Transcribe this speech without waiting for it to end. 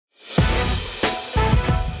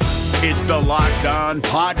It's the Locked On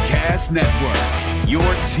Podcast Network, your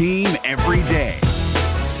team every day.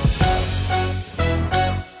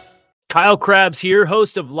 Kyle Krabs here,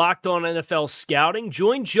 host of Locked On NFL Scouting.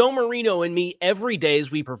 Join Joe Marino and me every day as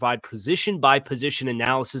we provide position-by-position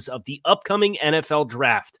analysis of the upcoming NFL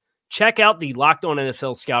Draft. Check out the Locked On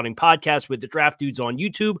NFL Scouting podcast with the Draft Dudes on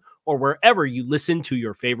YouTube or wherever you listen to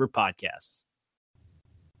your favorite podcasts.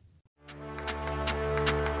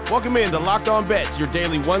 Welcome in to Locked On Bets, your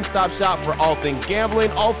daily one-stop shop for all things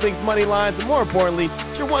gambling, all things money lines, and more importantly,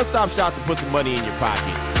 it's your one-stop shop to put some money in your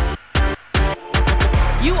pocket.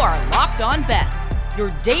 You are Locked On Bets, your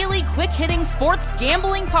daily quick-hitting sports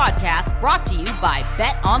gambling podcast brought to you by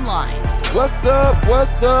Bet Online. What's up?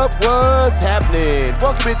 What's happening?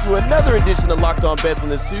 Welcome into another edition of Locked On Bets on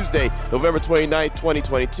this Tuesday, November 29th,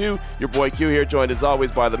 2022. Your boy Q here, joined as always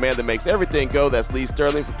by the man that makes everything go. That's Lee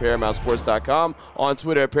Sterling from ParamountSports.com, on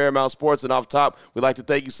Twitter at Paramount Sports. And off top, we'd like to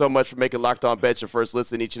thank you so much for making Locked On Bets your first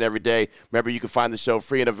listen each and every day. Remember, you can find the show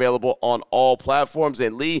free and available on all platforms.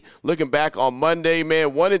 And Lee, looking back on Monday,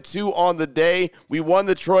 man, 1-2 on the day. We won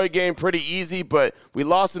the Troy game pretty easy, but we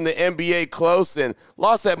lost in the NBA close and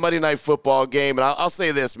lost that Monday Night Football game. And I'll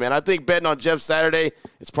say this, man, I think betting on Jeff Saturday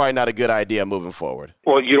is probably not a good idea moving forward.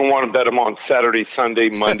 Well, you don't want to bet them on Saturday, Sunday,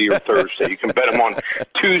 Monday, or Thursday. You can bet them on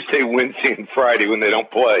Tuesday, Wednesday, and Friday when they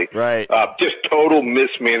don't play. Right. Just total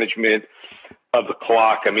mismanagement of the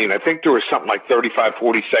clock. I mean, I think there was something like 35,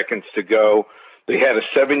 40 seconds to go. They had a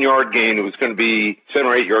 7-yard gain. It was going to be 7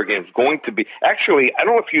 or 8 yard game. It was going to be actually. I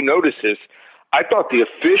don't know if you noticed this. I thought the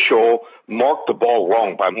official marked the ball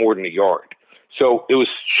wrong by more than a yard. So it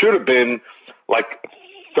should have been like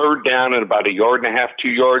third down at about 1.5 yards, 2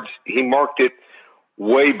 yards. He marked it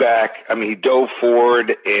way back. I mean, he dove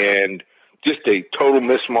forward and just a total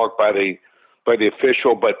mismark by the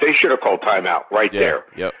official. But they should have called timeout right there.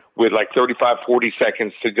 Yep. With like 35, 40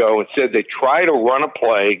 seconds to go. Instead, they try to run a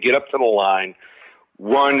play, get up to the line,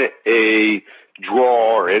 run a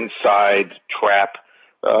draw or inside trap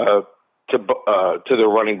to the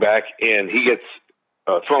running back, and he gets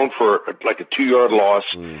thrown for like a 2-yard loss.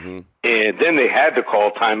 Mm-hmm. And then they had to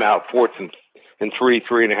call timeout, 4th and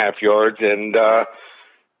 3.5 yards, and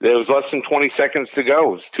there was less than 20 seconds to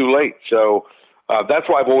go. It was too late. So that's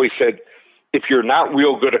why I've always said, if you're not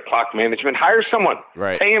real good at clock management, hire someone.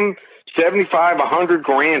 Right. Pay him $75,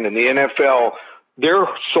 $100,000 in the NFL. Their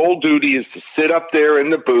sole duty is to sit up there in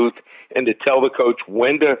the booth and to tell the coach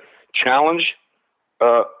when to challenge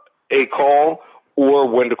a call or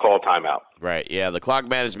when to call timeout. Right, yeah, the clock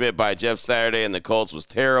management by Jeff Saturday and the Colts was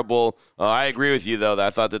terrible. I agree with you, though, that I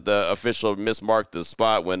thought that the official mismarked the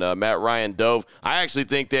spot when Matt Ryan dove. I actually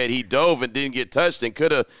think that he dove and didn't get touched and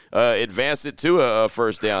could have advanced it to a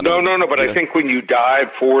first down. No, but I think when you dive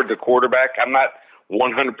forward the quarterback, I'm not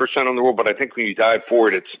 100% on the rule, but I think when you dive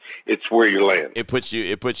forward, it's where you land. It puts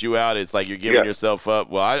you out. It's like you're giving yourself up.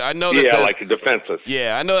 Well, I know that. Yeah, like a defensive.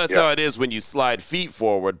 Yeah, I know that's how it is when you slide feet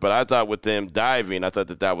forward. But I thought with them diving, I thought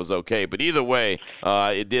that was okay. But either way,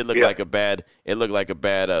 it did look like a bad. It looked like a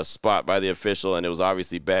bad spot by the official, and it was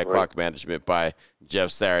obviously bad clock management by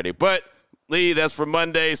Jeff Saturday. But Lee, that's for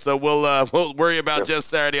Monday, so we'll worry about Jeff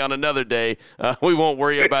Saturday on another day. We won't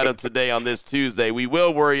worry about him today on this Tuesday. We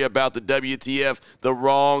will worry about the WTF, the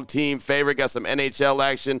wrong team favorite. Got some NHL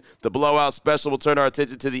action. The blowout special will turn our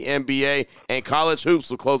attention to the NBA, and college hoops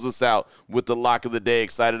will close us out with the lock of the day.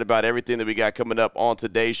 Excited about everything that we got coming up on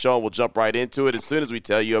today's show, and we'll jump right into it as soon as we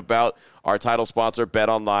tell you about our title sponsor,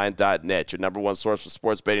 BetOnline.net, your number one source for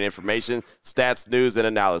sports betting information, stats, news, and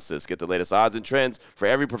analysis. Get the latest odds and trends for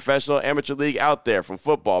every professional amateur league out there, from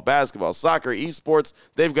football, basketball, soccer, esports.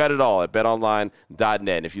 They've got it all at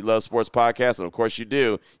BetOnline.net. And if you love sports podcasts, and of course you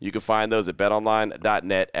do, you can find those at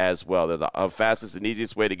BetOnline.net as well. They're the fastest and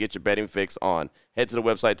easiest way to get your betting fix on. Head to the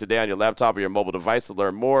website today on your laptop or your mobile device to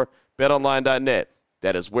learn more. BetOnline.net.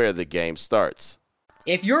 That is where the game starts.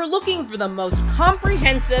 If you're looking for the most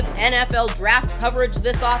comprehensive NFL draft coverage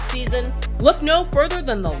this offseason, look no further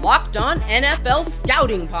than the Locked On NFL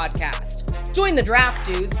Scouting Podcast. Join the Draft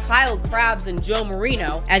Dudes, Kyle Krabs and Joe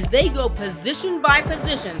Marino, as they go position by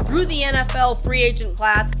position through the NFL free agent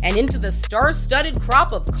class and into the star-studded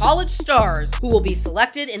crop of college stars who will be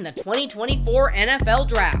selected in the 2024 NFL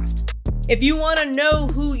Draft. If you want to know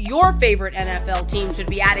who your favorite NFL team should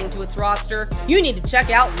be adding to its roster, you need to check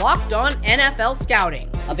out Locked On NFL Scouting,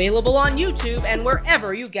 available on YouTube and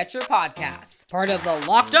wherever you get your podcasts. Part of the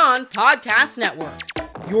Locked On Podcast Network,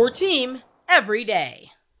 your team every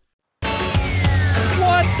day.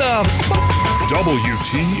 What the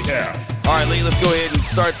WTF? All right, Lee, let's go ahead and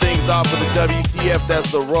start things off with the WTF.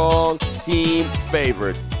 That's the wrong team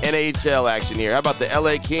favorite NHL action here. How about the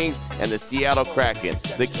LA Kings and the Seattle Kraken?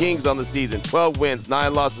 The Kings on the season, 12 wins,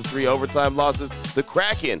 9 losses, 3 overtime losses. The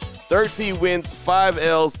Kraken, 13 wins, 5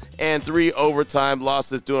 L's, and 3 overtime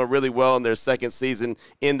losses, doing really well in their second season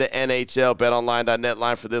in the NHL. BetOnline.net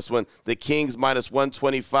line for this one. The Kings minus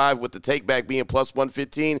 125 with the takeback being plus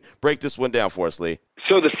 115. Break this one down for us, Lee.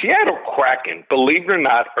 So the Seattle Kraken, believe it or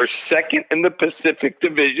not, are second in the Pacific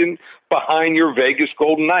Division behind your Vegas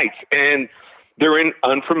Golden Knights. And they're in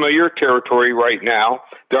unfamiliar territory right now.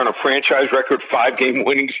 They're on a franchise record 5-game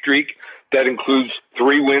winning streak. That includes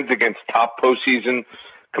 3 wins against top postseason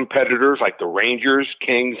competitors like the Rangers,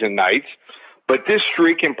 Kings, and Knights. But this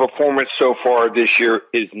streak in performance so far this year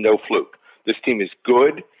is no fluke. This team is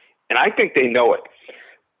good, and I think they know it.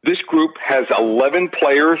 This group has 11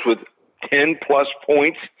 players with 10-plus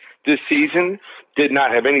points this season. Did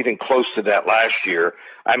not have anything close to that last year.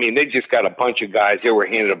 I mean, they just got a bunch of guys. They were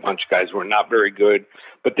handed a bunch of guys who were not very good,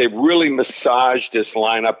 but they really massaged this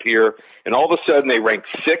lineup here, and all of a sudden they ranked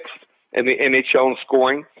 6th in the NHL in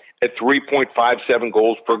scoring at 3.57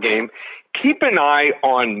 goals per game. Keep an eye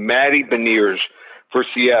on Matty Beniers for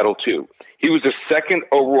Seattle, too. He was a 2nd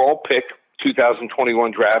overall pick,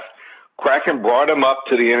 2021 draft. Kraken brought him up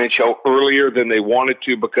to the NHL earlier than they wanted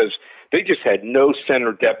to because they just had no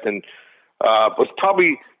center depth, and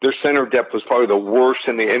their center depth was probably the worst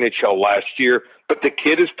in the NHL last year. But the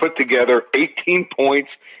kid has put together 18 points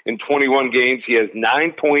in 21 games. He has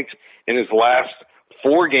 9 points in his last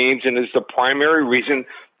 4 games, and is the primary reason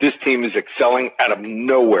this team is excelling out of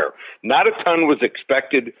nowhere. Not a ton was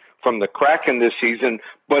expected from the Kraken this season,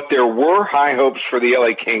 but there were high hopes for the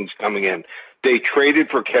LA Kings coming in. They traded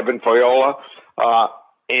for Kevin Fiala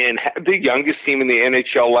and had the youngest team in the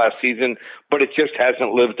NHL last season, but it just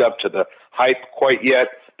hasn't lived up to the hype quite yet.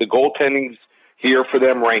 The goaltending's here for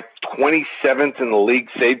them, ranked 27th in the league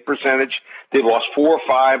save percentage. They've lost 4 or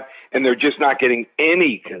 5, and they're just not getting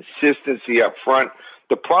any consistency up front.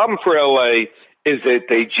 The problem for LA is that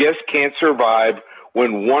they just can't survive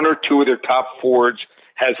when 1 or 2 of their top forwards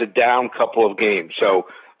has a down couple of games. So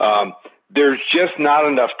there's just not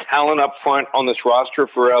enough talent up front on this roster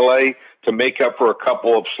for LA to make up for a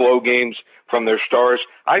couple of slow games from their stars.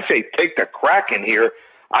 I say take the Kraken here.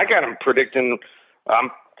 I got them predicting, I'm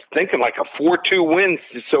thinking like a 4-2 win.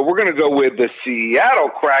 So we're going to go with the Seattle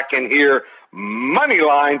Kraken here. Money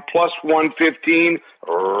line plus 115.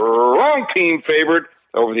 Wrong team favored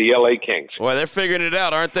over the LA Kings. Well, they're figuring it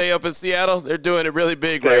out, aren't they, up in Seattle? They're doing it really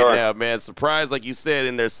big right now, man. Surprise, like you said,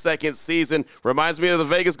 in their second season. Reminds me of the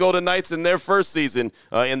Vegas Golden Knights in their first season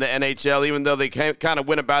in the NHL, even though they kind of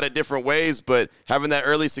went about it different ways. But having that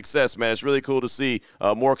early success, man, it's really cool to see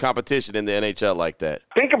more competition in the NHL like that.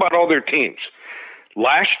 Think about all their teams.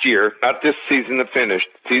 Last year, not this season that finished,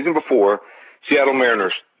 season before, Seattle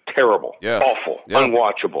Mariners, terrible, awful,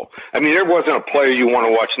 unwatchable. I mean, there wasn't a player you want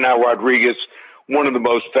to watch. Now Rodriguez, one of the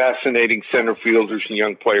most fascinating center fielders and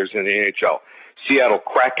young players in the NHL. Seattle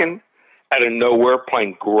Kraken, out of nowhere,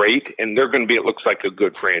 playing great, and they're going to be, it looks like, a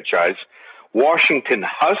good franchise. Washington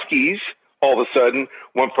Huskies, all of a sudden,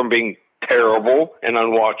 went from being terrible and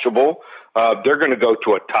unwatchable. They're going to go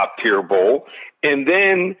to a top-tier bowl. And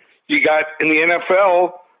then you got, in the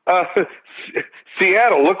NFL,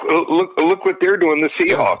 Seattle. Look what they're doing, the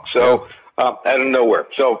Seahawks. So out of nowhere.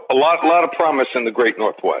 So a lot of promise in the great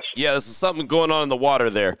Northwest. Yeah, this is something going on in the water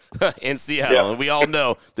there in Seattle. Yeah. And we all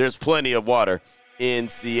know there's plenty of water in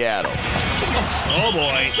Seattle. Oh,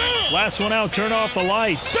 boy. Last one out, turn off the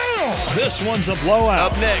lights. This one's a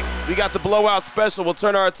blowout. Up next, we got the blowout special. We'll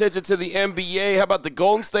turn our attention to the NBA. How about the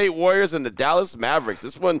Golden State Warriors and the Dallas Mavericks?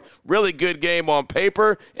 This one, really good game on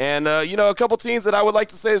paper. And, a couple teams that I would like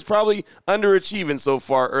to say is probably underachieving so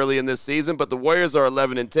far early in this season. But the Warriors are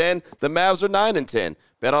 11-10. The Mavs are 9-10.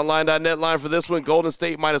 BetOnline.net line for this one. Golden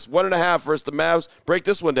State minus 1.5 versus the Mavs. Break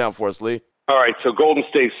this one down for us, Lee. All right, so Golden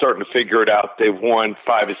State's starting to figure it out. They've won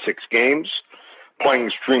 5 of 6 games, playing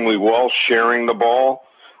extremely well, sharing the ball.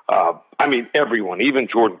 Everyone, even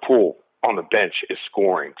Jordan Poole on the bench, is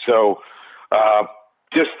scoring. So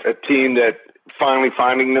just a team that finally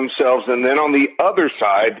finding themselves. And then on the other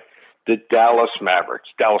side, the Dallas Mavericks.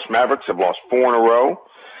 Dallas Mavericks have lost 4 in a row.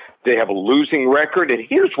 They have a losing record, and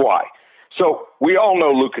here's why. So we all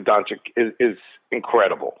know Luka Doncic is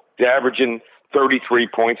incredible. He's averaging 33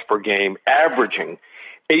 points per game, averaging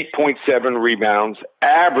 8.7 rebounds,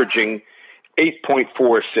 averaging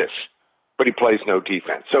 8.4 assists, but he plays no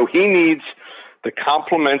defense. So he needs the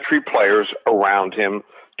complementary players around him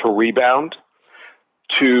to rebound,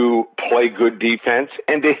 to play good defense,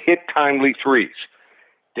 and to hit timely threes.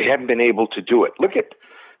 They haven't been able to do it. Look at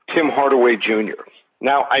Tim Hardaway Jr.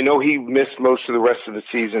 Now, I know he missed most of the rest of the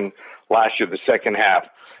season last year, the second half.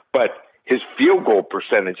 But his field goal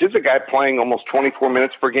percentage, this is a guy playing almost 24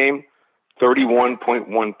 minutes per game,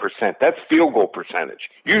 31.1%. That's field goal percentage.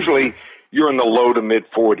 Usually you're in the low to mid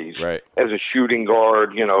 40s right. as a shooting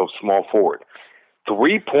guard, small forward.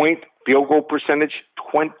 3-point field goal percentage,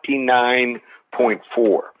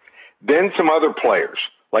 29.4. Then some other players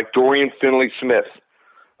like Dorian Finley-Smith,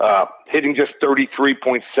 hitting just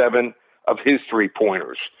 33.7 of his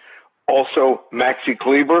 3-pointers. Also, Maxi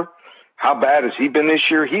Kleber, how bad has he been this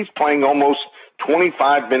year? He's playing almost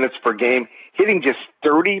 25 minutes per game, hitting just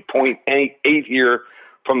 30.8 here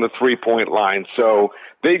from the 3-point line. So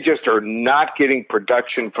they just are not getting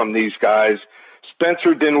production from these guys.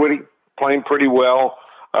 Spencer Dinwiddie playing pretty well.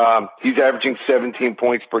 He's averaging 17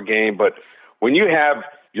 points per game. But when you have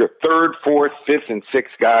your third, fourth, fifth, and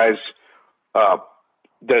sixth guys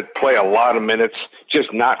that play a lot of minutes,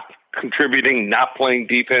 just not contributing, not playing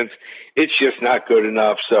defense, it's just not good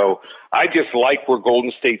enough. So I just like where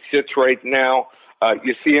Golden State sits right now.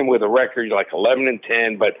 You see them with a record like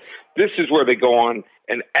 11-10, but this is where they go on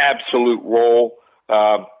an absolute roll.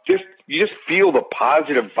 You just feel the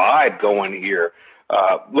positive vibe going here.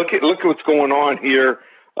 Look at what's going on here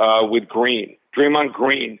with Green, Draymond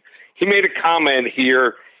Green. He made a comment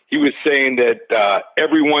here. He was saying that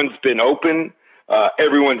everyone's been open,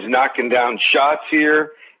 everyone's knocking down shots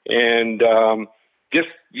here, and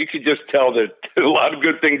you could just tell that a lot of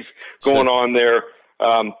good things going on there.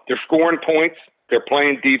 They're scoring points. They're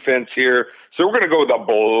playing defense here. So we're going to go with a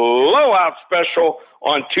blowout special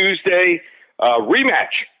on Tuesday.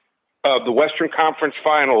 Rematch of the Western Conference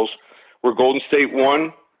Finals where Golden State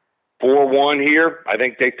won 4-1 here. I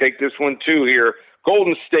think they take this one too here.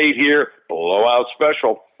 Golden State here, blowout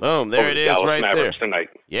special. Boom, there it is Dallas right Mavericks there. Tonight.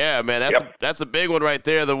 Yeah, man, that's a big one right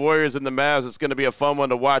there. The Warriors and the Mavs. It's going to be a fun one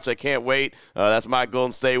to watch. I can't wait. That's my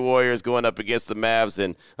Golden State Warriors going up against the Mavs,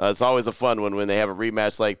 and it's always a fun one when they have a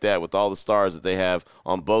rematch like that with all the stars that they have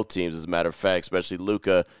on both teams, as a matter of fact, especially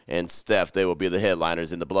Luka and Steph. They will be the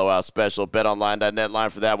headliners in the blowout special. BetOnline.net line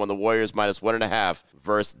for that one. The Warriors -1.5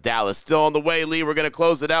 versus Dallas. Still on the way, Lee. We're going to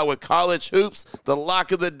close it out with college hoops, the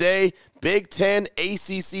lock of the day. Big Ten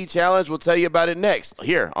ACC Challenge. We'll tell you about it next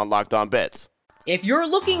here on Locked On Bets. If you're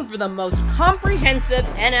looking for the most comprehensive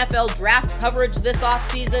NFL draft coverage this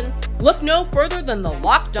offseason, look no further than the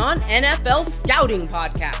Locked On NFL Scouting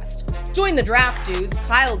Podcast. Join the draft dudes,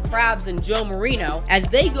 Kyle Krabs and Joe Marino, as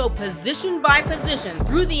they go position by position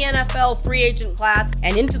through the NFL free agent class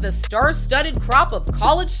and into the star-studded crop of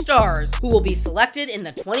college stars who will be selected in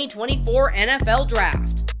the 2024 NFL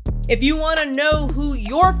Draft. If you want to know who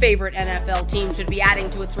your favorite NFL team should be adding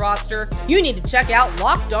to its roster, you need to check out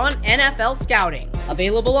Locked On NFL Scouting,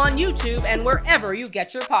 available on YouTube and wherever you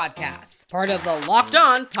get your podcasts. Part of the Locked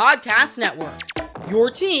On Podcast Network, your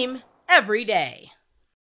team every day.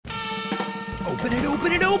 Open it,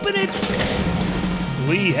 open it, open it!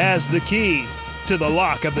 Lee has the key to the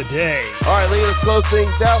lock of the day. All right, Lee, let's close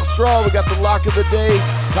things out strong. We got the lock of the day,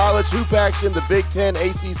 college hoop action, the Big Ten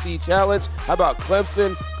ACC Challenge. How about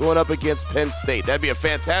Clemson going up against Penn State? That'd be a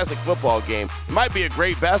fantastic football game. It might be a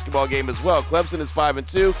great basketball game as well. Clemson is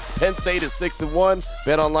 5-2. Penn State is 6-1.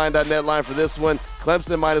 BetOnline.net line for this one.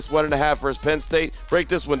 Clemson -1.5 versus Penn State. Break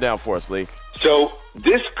this one down for us, Lee. So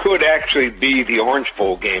this could actually be the Orange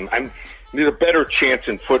Bowl game. There's a better chance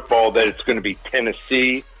in football that it's going to be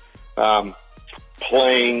Tennessee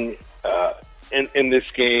playing in this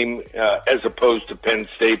game as opposed to Penn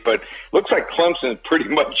State. But looks like Clemson is pretty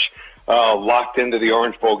much locked into the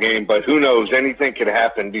Orange Bowl game. But who knows? Anything could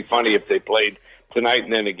happen. It'd be funny if they played tonight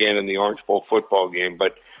and then again in the Orange Bowl football game.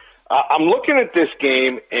 But I'm looking at this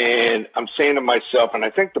game and I'm saying to myself, and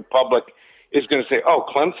I think the public is going to say, oh,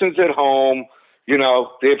 Clemson's at home. They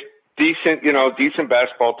have decent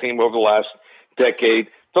basketball team over the last decade.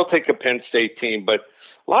 They'll take a Penn State team, but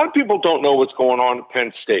a lot of people don't know what's going on at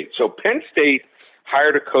Penn State. So Penn State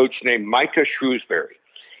hired a coach named Micah Shrewsbury.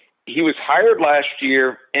 He was hired last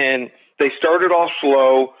year, and they started off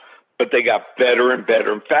slow, but they got better and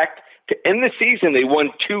better. In fact, to end the season, they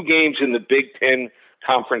won 2 games in the Big Ten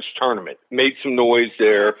Conference Tournament, made some noise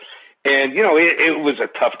there. And, it was a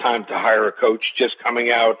tough time to hire a coach just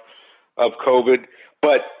coming out of COVID,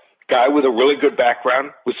 but guy with a really good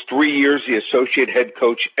background, was 3 years the associate head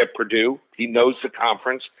coach at Purdue. He knows the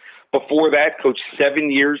conference. Before that, coached 7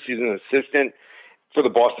 years. He's an assistant for the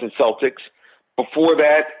Boston Celtics. Before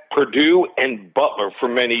that, Purdue and Butler for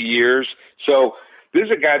many years. So this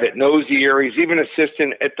is a guy that knows the area. He's even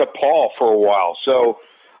assistant at DePaul for a while. So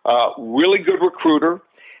really good recruiter.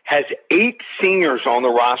 Has 8 seniors on the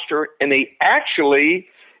roster, and they actually,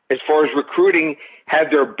 as far as recruiting, had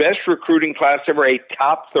their best recruiting class ever, a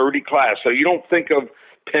top 30 class. So you don't think of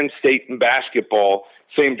Penn State in basketball,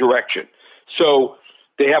 same direction. So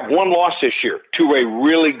they have one loss this year to a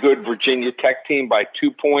really good Virginia Tech team by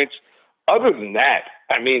 2 points. Other than that,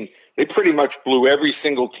 I mean, they pretty much blew every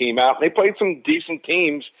single team out. They played some decent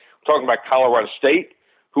teams. I'm talking about Colorado State,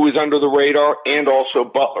 who is under the radar, and also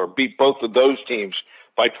Butler, beat both of those teams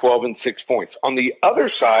by 12 and 6 points. On the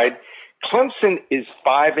other side, Clemson is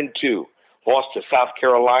 5-2, lost to South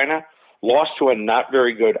Carolina, lost to a not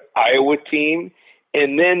very good Iowa team,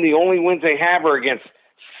 and then the only wins they have are against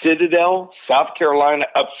Citadel, South Carolina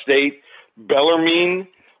Upstate, Bellarmine,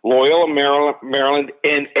 Loyola, Maryland,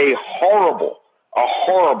 and a horrible,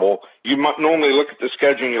 you might normally look at the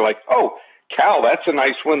schedule and you're like, oh, Cal, that's a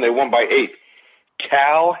nice win. They won by 8.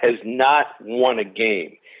 Cal has not won a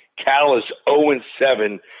game. Cal is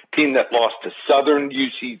 0-7, team that lost to Southern,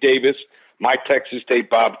 UC Davis, my Texas State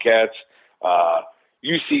Bobcats,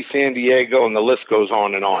 UC San Diego, and the list goes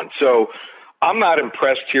on and on. So I'm not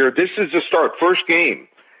impressed here. This is the start. First game,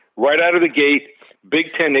 right out of the gate, Big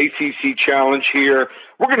Ten ACC Challenge here.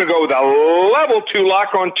 We're going to go with a level 2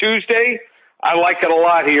 lock on Tuesday. I like it a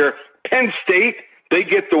lot here. Penn State, they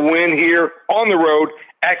get the win here on the road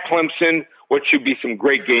at Clemson, what should be some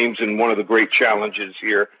great games and one of the great challenges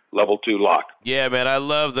here, level 2 lock. Yeah, man, I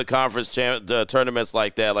love the conference tournaments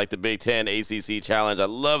like that, like the Big Ten ACC Challenge. I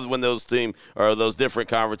love when those different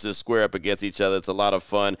conferences square up against each other. It's a lot of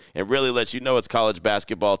fun and really lets you know it's college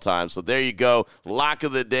basketball time. So there you go, lock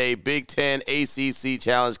of the day, Big Ten ACC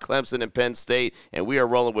Challenge, Clemson and Penn State, and we are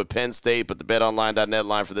rolling with Penn State, but the betonline.net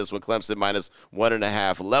line for this one, Clemson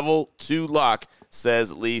 -1.5. Level 2 lock,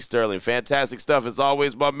 says Lee Sterling. Fantastic stuff as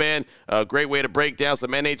always, my man. Great way to break down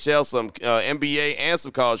some NHL, some NBA, and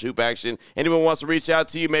some college hoop action. Anyone wants to reach out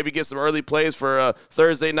to you, maybe get some early plays for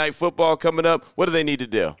Thursday night football coming up, what do they need to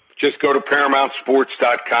do? Just go to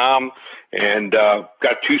ParamountSports.com and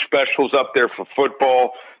got 2 specials up there for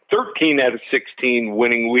football. 13 out of 16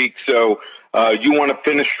 winning week. So you want to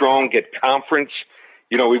finish strong, get conference.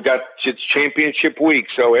 You know, it's championship week,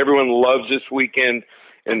 so everyone loves this weekend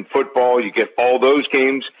in football. You get all those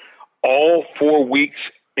games, all 4 weeks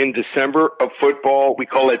in December of football. We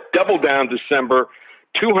call it Double Down December,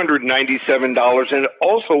 $297, and it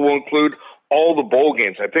also will include all the bowl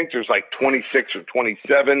games. I think there's like 26 or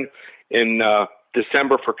 27 in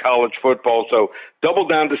December for college football. So Double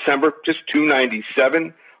Down December, just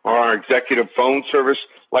 $297 on our executive phone service.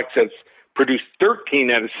 Like I said, produced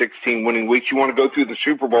 13 out of 16 winning weeks. You want to go through the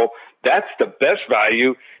Super Bowl, that's the best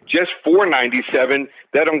value, just $497.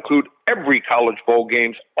 That'll include every college bowl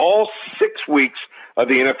games, all 6 weeks of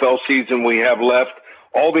the NFL season we have left,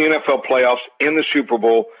 all the NFL playoffs and the Super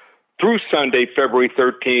Bowl through Sunday, February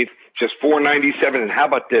 13th, just $497. And how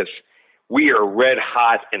about this? We are red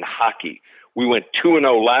hot in hockey. We went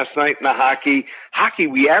 2-0 last night in the hockey. Hockey,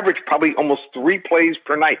 we averaged probably almost 3 plays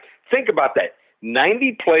per night. Think about that.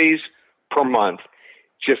 90 plays per month,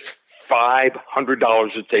 just $500.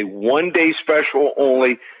 It's a 1-day special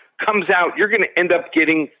only. Comes out, you're going to end up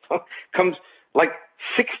getting, comes like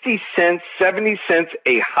 60 cents, 70 cents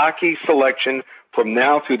a hockey selection from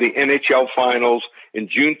now through the NHL Finals in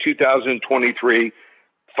June 2023.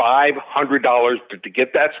 $500. But to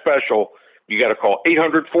get that special, you got to call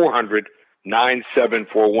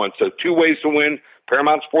 800-400-9741. So 2 ways to win,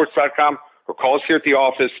 ParamountSports.com, or call us here at the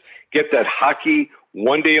office. Get that hockey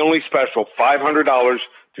 1-day only special, $500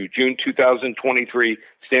 through June 2023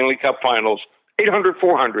 Stanley Cup Finals,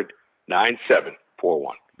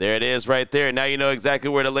 800-400-9741. There it is right there. Now you know exactly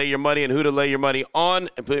where to lay your money and who to lay your money on.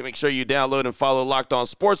 And make sure you download and follow Locked On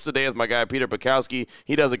Sports Today with my guy Peter Bukowski.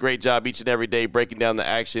 He does a great job each and every day breaking down the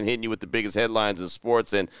action, hitting you with the biggest headlines in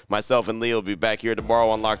sports. And myself and Leo will be back here tomorrow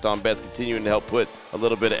on Locked On Bets, continuing to help put a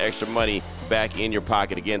little bit of extra money back in your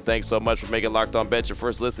pocket. Again, thanks so much for making Locked On Bets your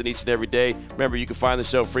first listen each and every day. Remember, you can find the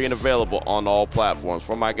show free and available on all platforms.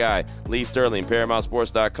 For my guy, Lee Sterling,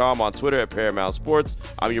 ParamountSports.com, on Twitter at Paramount Sports.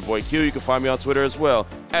 I'm your boy Q. You can find me on Twitter as well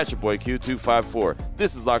at your boy Q254.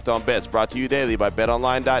 This is Locked On Bets, brought to you daily by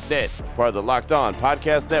BetOnline.net, part of the Locked On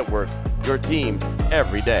Podcast Network, your team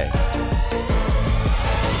every day.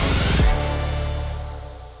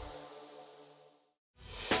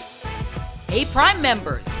 Hey, Prime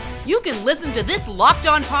members, you can listen to this Locked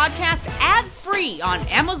On podcast ad-free on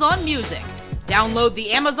Amazon Music. Download the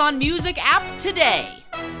Amazon Music app today.